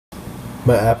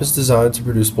My app is designed to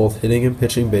produce both hitting and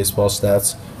pitching baseball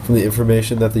stats from the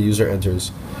information that the user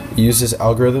enters. It uses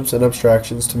algorithms and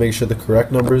abstractions to make sure the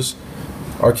correct numbers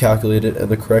are calculated and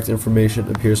the correct information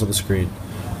appears on the screen.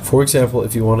 For example,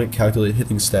 if you want to calculate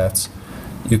hitting stats,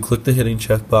 you click the hitting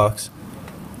checkbox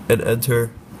and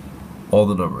enter all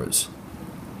the numbers.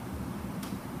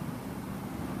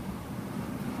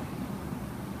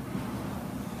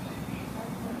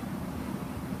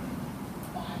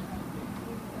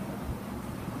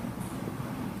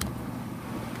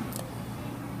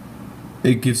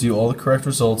 It gives you all the correct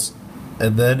results,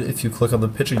 and then if you click on the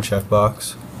pitching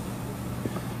checkbox,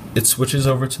 it switches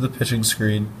over to the pitching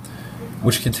screen,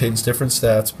 which contains different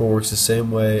stats but works the same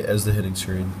way as the hitting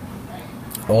screen.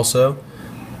 Also,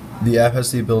 the app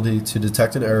has the ability to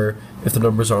detect an error if the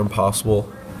numbers are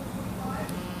impossible.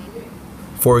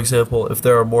 For example, if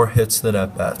there are more hits than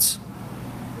at-bats,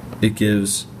 it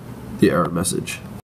gives the error message.